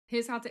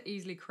Here's how to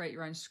easily create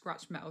your own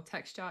scratch metal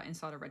texture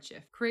inside of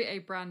Redshift. Create a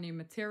brand new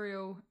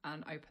material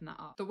and open that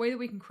up. The way that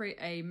we can create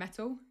a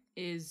metal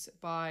is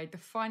by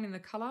defining the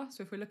color.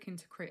 So if we're looking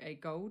to create a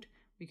gold,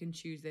 we can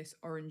choose this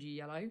orangey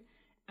yellow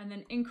and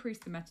then increase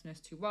the metalness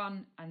to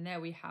 1, and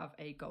there we have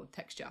a gold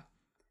texture.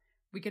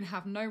 We can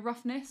have no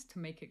roughness to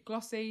make it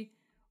glossy,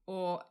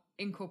 or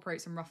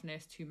incorporate some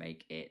roughness to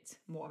make it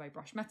more of a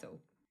brush metal.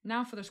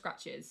 Now for the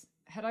scratches,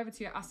 head over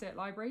to your asset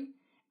library,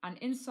 and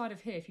inside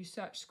of here, if you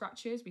search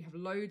scratches, we have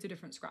loads of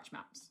different scratch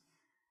maps.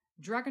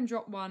 Drag and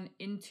drop one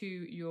into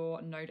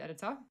your node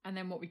editor, and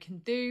then what we can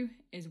do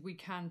is we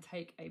can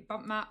take a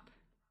bump map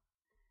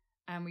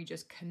and we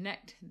just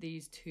connect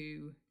these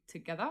two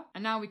together.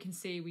 And now we can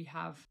see we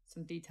have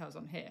some details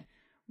on here.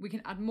 We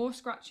can add more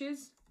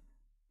scratches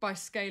by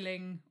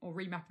scaling or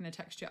remapping the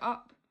texture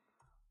up,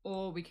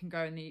 or we can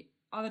go in the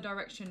other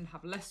direction and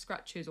have less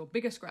scratches or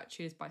bigger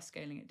scratches by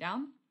scaling it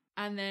down.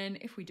 And then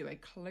if we do a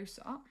close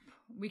up,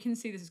 we can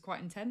see this is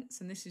quite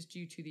intense, and this is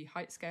due to the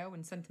height scale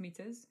in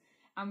centimeters.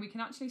 And we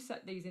can actually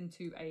set these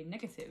into a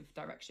negative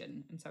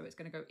direction. And so it's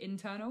going to go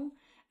internal.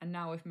 And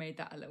now we've made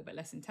that a little bit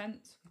less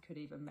intense. We could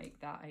even make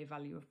that a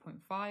value of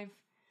 0.5.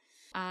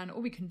 And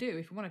all we can do,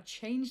 if we want to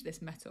change this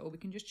metal, we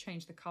can just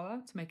change the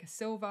color to make a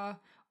silver,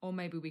 or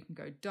maybe we can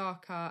go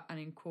darker and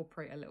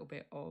incorporate a little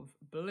bit of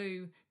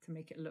blue to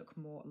make it look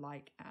more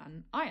like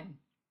an iron.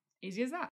 Easy as that.